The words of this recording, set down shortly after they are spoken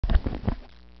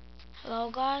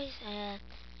Hello guys, and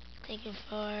thank you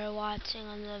for watching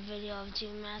another video of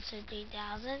Master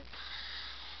 3000.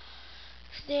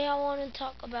 Today I want to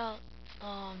talk about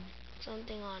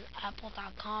something on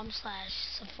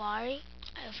apple.com/Safari.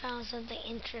 I found something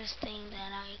interesting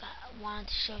that I wanted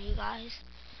to show you guys.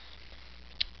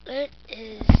 It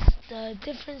is the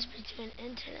difference between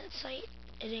internet site.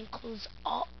 It includes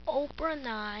Opera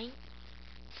 9,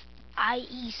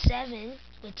 IE7,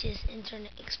 which is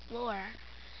Internet Explorer,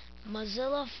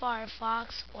 Mozilla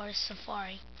Firefox, or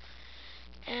Safari.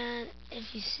 And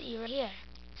if you see right here,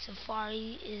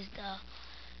 Safari is the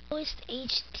lowest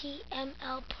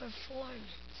HTML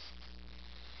performance.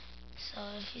 So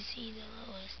if you see the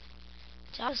lowest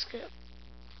JavaScript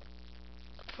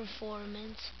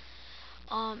performance,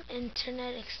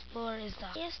 Internet Explorer is the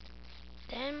highest,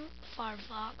 then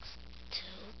Firefox 2,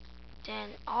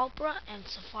 then Opera, and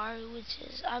Safari, which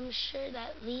is, I'm sure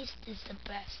that least is the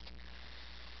best.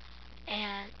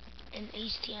 And in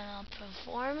HTML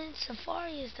performance,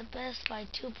 Safari is the best by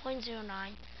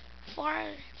 2.09.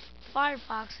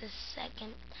 Firefox is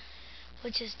second,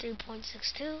 which is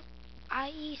 3.62.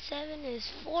 IE7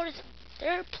 is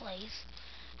third place,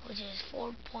 which is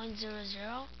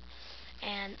 4.00.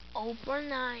 And Opera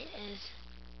 9 is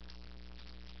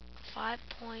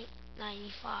 5.95.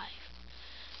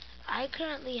 I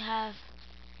currently have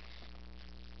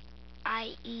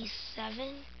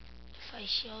IE7. If I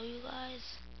show you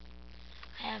guys,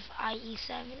 I have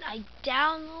IE7. I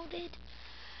downloaded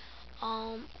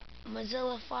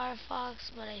Mozilla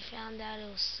Firefox, but I found out it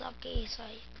was sucky, so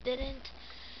I didn't.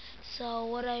 So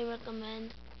what I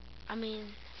recommend,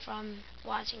 from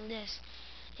watching this,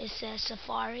 it says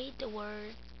Safari, the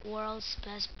world's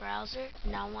best browser,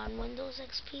 now on Windows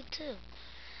XP too.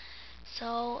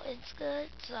 So it's good.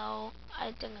 So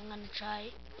I think I'm gonna try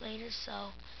it later.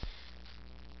 So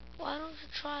why don't you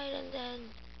try it and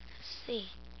then see?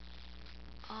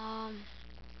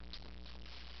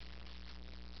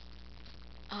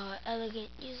 Elegant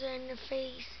user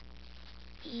interface,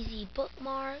 easy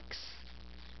bookmarks,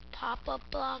 pop-up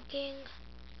blocking,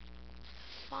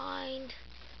 find,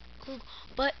 Google.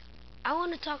 But I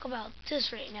want to talk about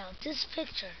this right now. This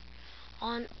picture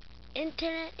on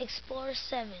Internet Explorer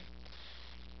 7.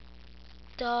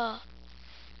 The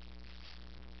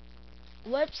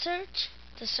web search,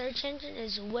 the search engine,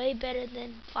 is way better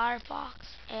than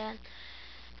Firefox and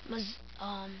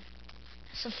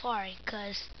Safari,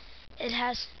 because it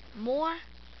has more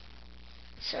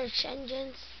search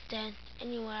engines than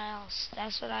anywhere else.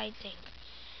 That's what I think.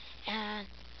 And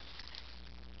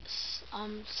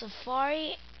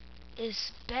Safari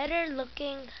is better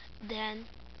looking than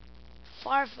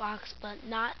Firefox, but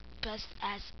not best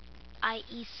as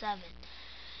IE7.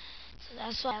 So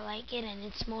that's why I like it, and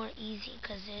it's more easy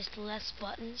because there's less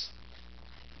buttons.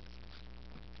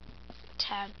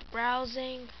 Tabbed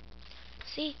browsing.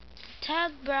 See,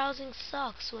 tabbed browsing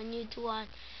sucks when you do on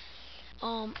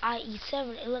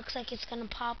IE7. It looks like it's gonna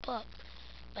pop up,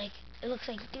 like it looks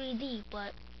like 3D,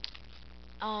 but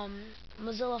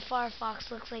Mozilla Firefox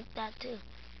looks like that too.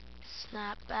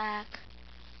 Snapback,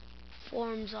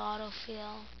 forms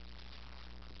autofill,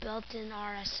 built-in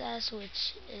RSS,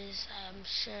 which is, I'm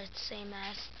sure it's the same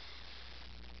as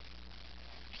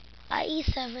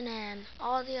IE7 and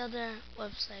all the other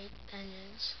website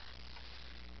engines.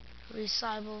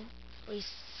 Resizable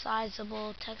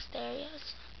text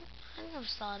areas. I never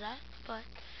saw that, but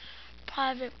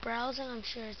private browsing, I'm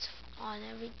sure it's on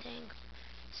everything.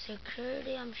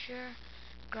 Security, I'm sure.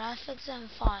 Graphics and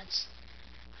fonts.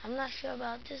 I'm not sure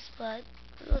about this, but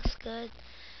it looks good.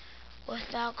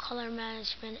 Without color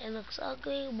management, it looks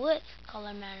ugly. With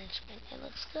color management, it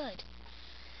looks good.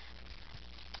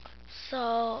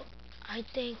 So I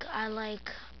think I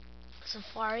like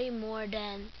Safari more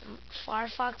than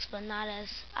Firefox, but not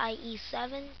as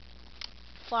IE7.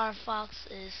 Firefox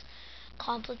is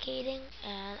complicating,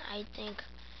 and I think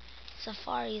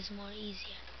Safari is more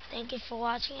easier. Thank you for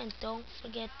watching, and don't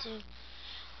forget to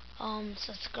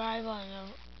subscribe on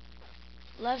your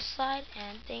left side,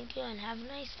 and thank you, and have a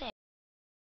nice day.